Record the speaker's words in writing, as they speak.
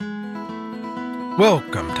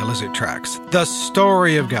Welcome to Lizard Tracks, the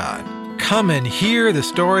story of God. Come and hear the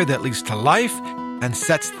story that leads to life and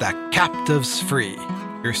sets the captives free.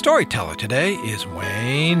 Your storyteller today is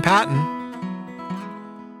Wayne Patton.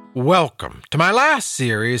 Welcome to my last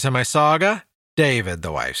series in my saga, David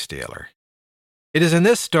the Wife Stealer. It is in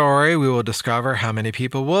this story we will discover how many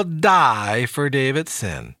people will die for David's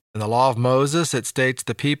sin. In the law of Moses, it states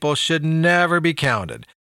the people should never be counted.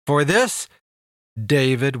 For this,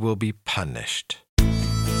 David will be punished.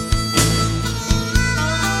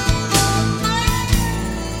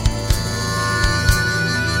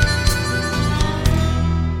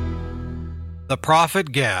 The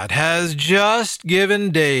prophet Gad has just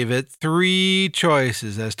given David 3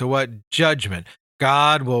 choices as to what judgment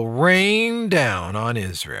God will rain down on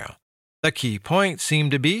Israel. The key points seem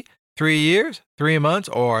to be 3 years, 3 months,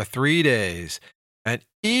 or 3 days. And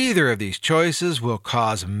either of these choices will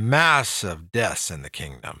cause massive deaths in the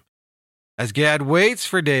kingdom. As Gad waits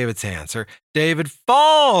for David's answer, David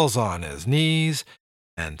falls on his knees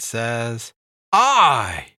and says,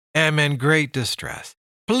 I am in great distress.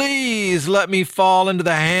 Please let me fall into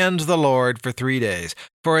the hands of the Lord for 3 days,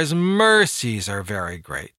 for his mercies are very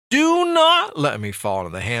great. Do not let me fall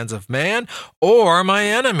into the hands of man or my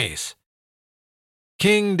enemies.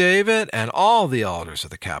 King David and all the elders of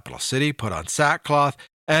the capital city put on sackcloth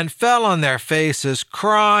and fell on their faces,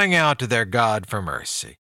 crying out to their God for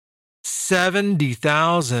mercy.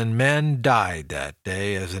 70,000 men died that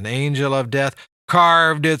day as an angel of death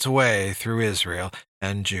carved its way through Israel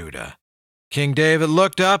and Judah. King David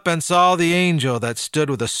looked up and saw the angel that stood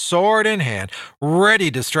with a sword in hand, ready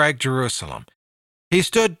to strike Jerusalem. He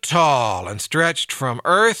stood tall and stretched from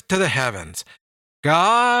earth to the heavens.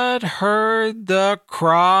 God heard the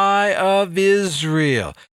cry of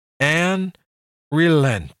Israel and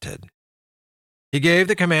relented. He gave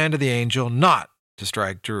the command to the angel not to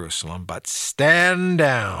strike Jerusalem, but stand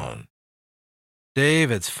down.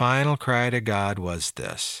 David's final cry to God was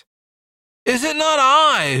this: Is it not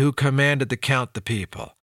I who commanded to count the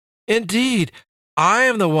people? Indeed, I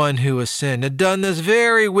am the one who has sinned and done this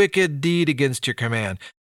very wicked deed against your command.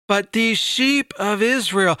 But these sheep of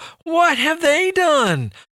Israel, what have they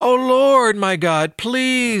done? O Lord, my God,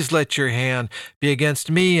 please let your hand be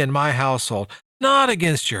against me and my household, not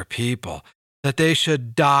against your people, that they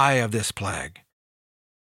should die of this plague.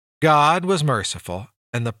 God was merciful,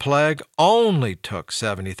 and the plague only took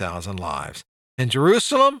 70,000 lives, and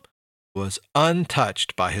Jerusalem was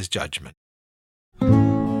untouched by his judgment.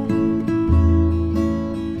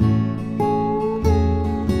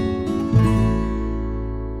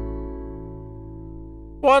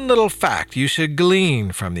 One little fact you should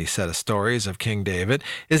glean from these set of stories of King David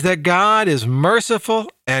is that God is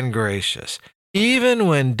merciful and gracious. Even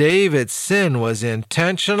when David's sin was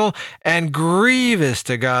intentional and grievous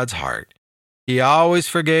to God's heart, he always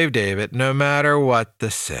forgave David no matter what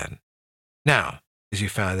the sin. Now, as you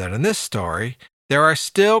found out in this story, there are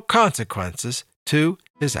still consequences to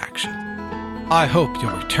his action. I hope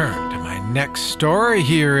you'll return to my next story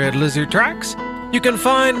here at Lizard Tracks. You can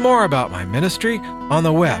find more about my ministry on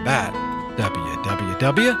the web at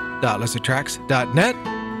www.lizardtracks.net.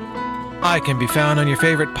 I can be found on your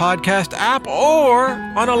favorite podcast app or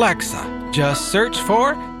on Alexa. Just search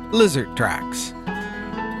for Lizard Tracks.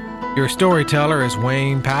 Your storyteller is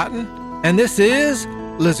Wayne Patton, and this is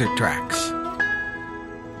Lizard Tracks.